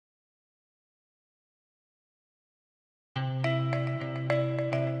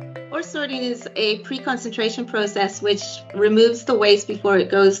Ore sorting is a pre-concentration process which removes the waste before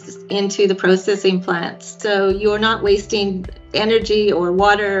it goes into the processing plants. So you're not wasting energy or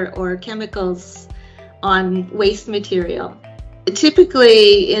water or chemicals on waste material.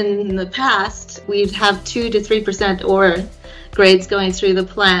 Typically in the past, we'd have 2 to 3% ore grades going through the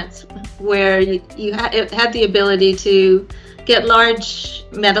plants where it had the ability to get large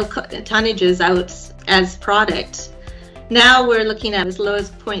metal tonnages out as product. Now we're looking at as low as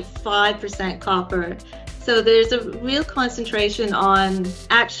 0.5% copper. So there's a real concentration on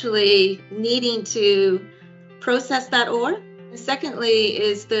actually needing to process that ore. Secondly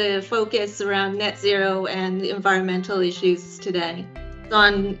is the focus around net zero and environmental issues today.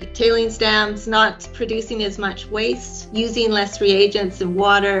 On tailings dams, not producing as much waste, using less reagents and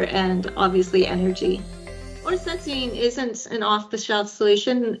water, and obviously energy. Ore sensing isn't an off-the-shelf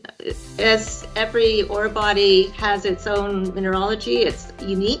solution. As every ore body has its own mineralogy, it's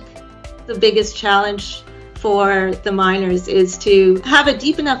unique. The biggest challenge for the miners is to have a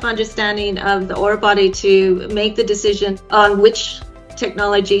deep enough understanding of the ore body to make the decision on which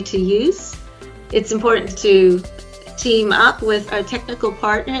technology to use. It's important to team up with a technical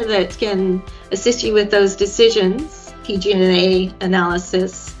partner that can assist you with those decisions. PG&A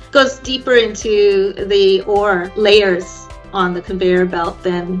analysis goes deeper into the ore layers on the conveyor belt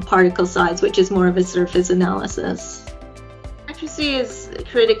than particle size, which is more of a surface analysis. Accuracy is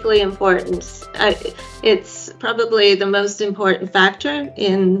critically important. It's probably the most important factor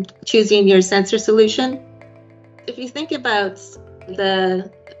in choosing your sensor solution. If you think about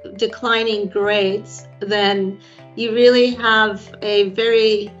the declining grades, then you really have a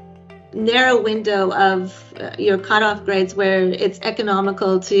very narrow window of your cutoff grades where it's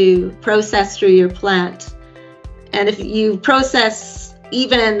economical to process through your plant. And if you process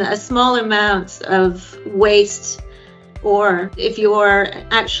even a small amount of waste, or if you're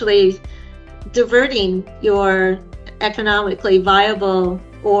actually diverting your economically viable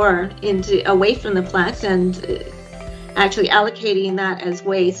ore away from the plant and actually allocating that as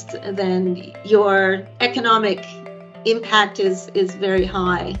waste, then your economic impact is very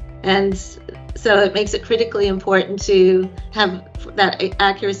high. And so it makes it critically important to have that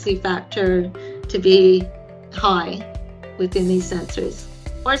accuracy factor to be high within these sensors.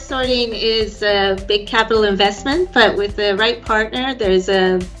 Ore sorting is a big capital investment, but with the right partner, there's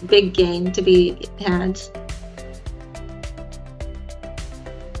a big gain to be had.